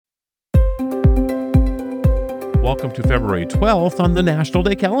Welcome to February 12th on the National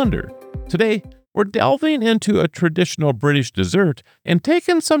Day calendar. Today, we're delving into a traditional British dessert and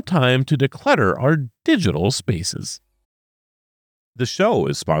taking some time to declutter our digital spaces. The show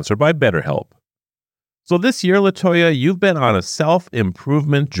is sponsored by BetterHelp. So this year, LaToya, you've been on a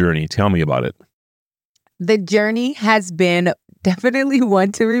self-improvement journey. Tell me about it. The journey has been definitely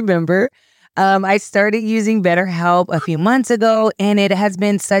one to remember. I started using BetterHelp a few months ago, and it has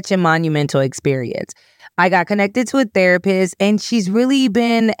been such a monumental experience. I got connected to a therapist, and she's really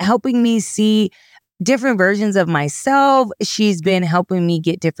been helping me see different versions of myself. She's been helping me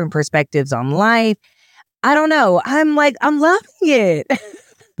get different perspectives on life. I don't know. I'm loving it.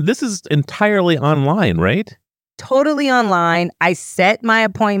 This is entirely online, right? Totally online. I set my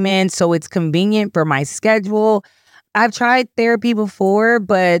appointment so it's convenient for my schedule. I've tried therapy before,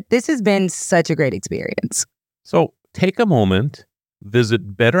 but this has been such a great experience. So take a moment,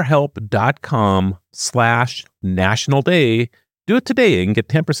 visit betterhelp.com/National Day. Do it today and get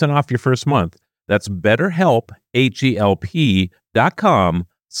 10% off your first month. That's BetterHelp,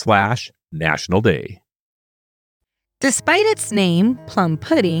 HELP.com/National Day. Despite its name, plum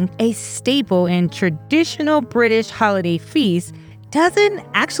pudding, a staple in traditional British holiday feasts, doesn't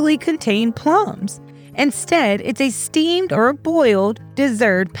actually contain plums. Instead, it's a steamed or boiled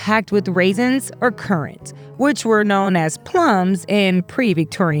dessert packed with raisins or currants, which were known as plums in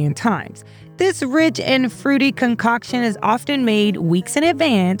pre-Victorian times. This rich and fruity concoction is often made weeks in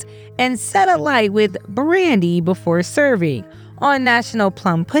advance and set alight with brandy before serving. On National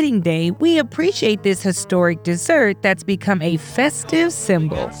Plum Pudding Day, we appreciate this historic dessert that's become a festive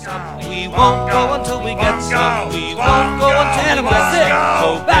symbol. We won't go until we get some. We won't go until we get sick.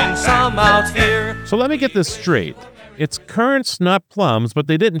 So bring some out here. So let me get this straight. It's currants, not plums, but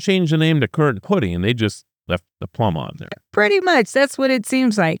they didn't change the name to currant pudding. They just left the plum on there. Pretty much. That's what it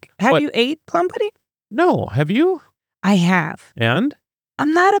seems like. Have you ate plum pudding? No. Have you? I have. And?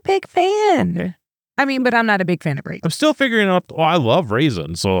 I'm not a big fan. But I'm not a big fan of raisins. I'm still figuring out, I love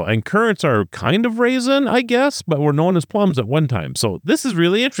raisins. And currants are kind of raisin, I guess, but were known as plums at one time. So this is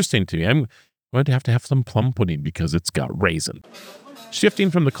really interesting to me. I'm going to have some plum pudding because it's got raisin.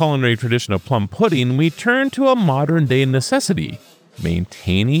 Shifting from the culinary tradition of plum pudding, we turn to a modern day necessity,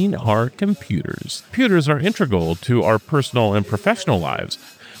 maintaining our computers. Computers are integral to our personal and professional lives,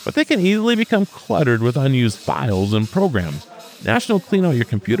 but they can easily become cluttered with unused files and programs. National Clean Out Your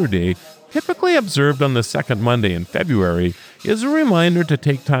Computer Day, typically observed on the second Monday in February, is a reminder to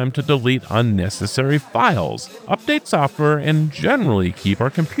take time to delete unnecessary files, update software, and generally keep our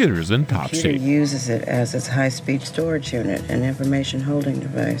computers in top shape. The computer uses it as its high-speed storage unit and information holding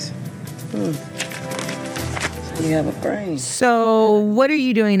device. So you have a brain. So what are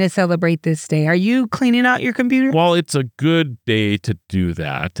you doing to celebrate this day? Are you cleaning out your computer? Well, it's a good day to do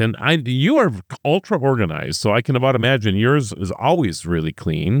that. And you are ultra organized, so I can about imagine yours is always really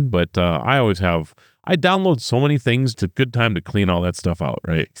clean. But I download so many things. It's a good time to clean all that stuff out,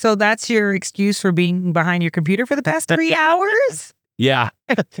 right? So that's your excuse for being behind your computer for the past 3 hours? Yeah.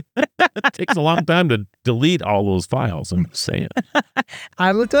 It takes a long time to delete all those files, I'm saying.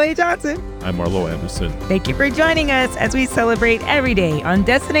 I'm LaToya Johnson. I'm Marlo Anderson. Thank you for joining us as we celebrate every day on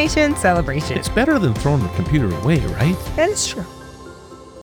Destination Celebration. It's better than throwing the computer away, right? That is true.